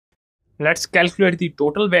Let's calculate the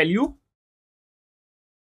total value.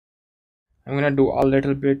 I'm gonna do a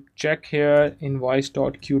little bit check here.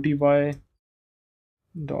 Invoice.qty.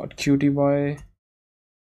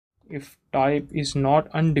 If type is not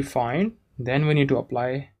undefined, then we need to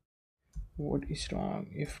apply what is wrong.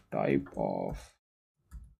 If type of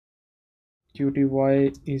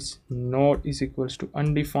qty is equals to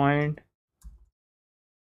undefined,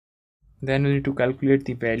 then we need to calculate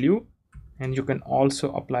the value. And you can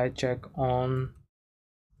also apply check on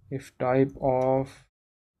if type of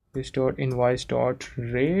this dot invoice dot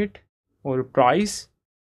rate or price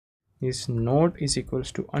is not is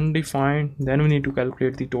equals to undefined, then we need to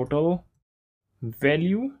calculate the total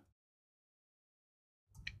value.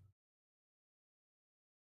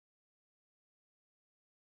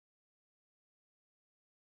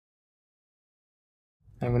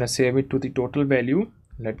 I'm going to save it to the total value.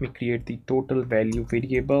 Let me create the total value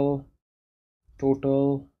variable.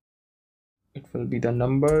 Total, it will be the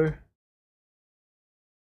number.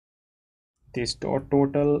 This dot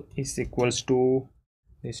total is equals to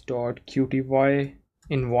this dot qty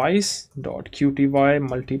invoice dot qty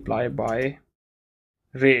multiplied by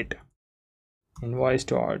rate. Invoice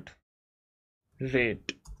dot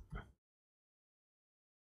rate.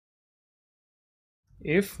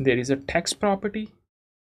 If there is a text property,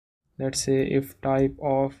 let's say if type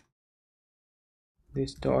of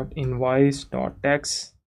this dot invoice dot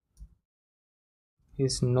text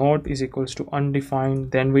is not is equals to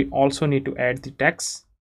undefined, then we also need to add the text.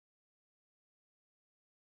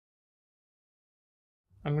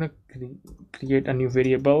 I'm going to create a new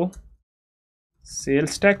variable.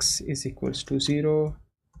 Sales tax is equals to 0.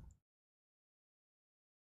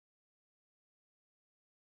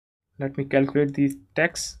 Let me calculate the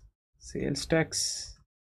tax. Sales tax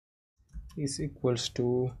is equals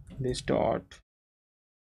to this dot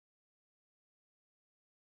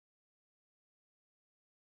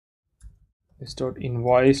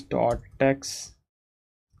invoice dot tax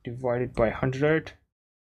divided by 100,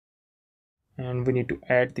 and we need to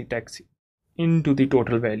add the tax into the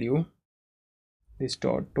total value. This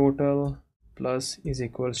dot total plus is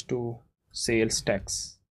equals to sales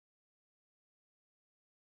tax,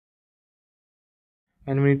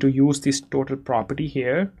 and we need to use this total property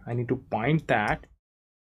here. I need to bind that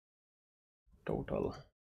total.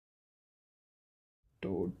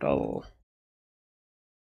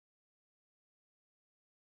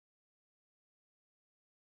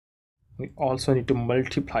 We also need to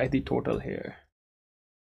multiply the total here.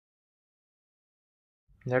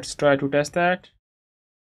 Let's try to test that.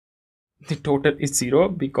 The total is 0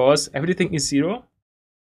 because everything is 0.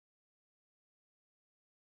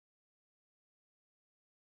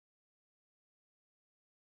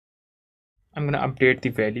 I'm going to update the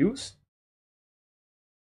values.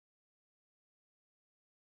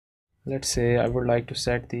 Let's say I would like to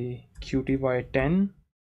set the qty 10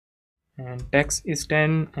 and text is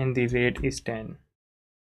 10 and the rate is 10.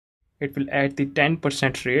 It will add the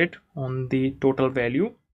 10% rate on the total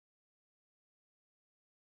value.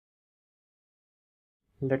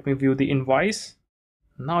 Let me view the invoice.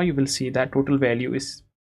 Now you will see that total value is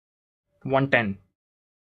 110.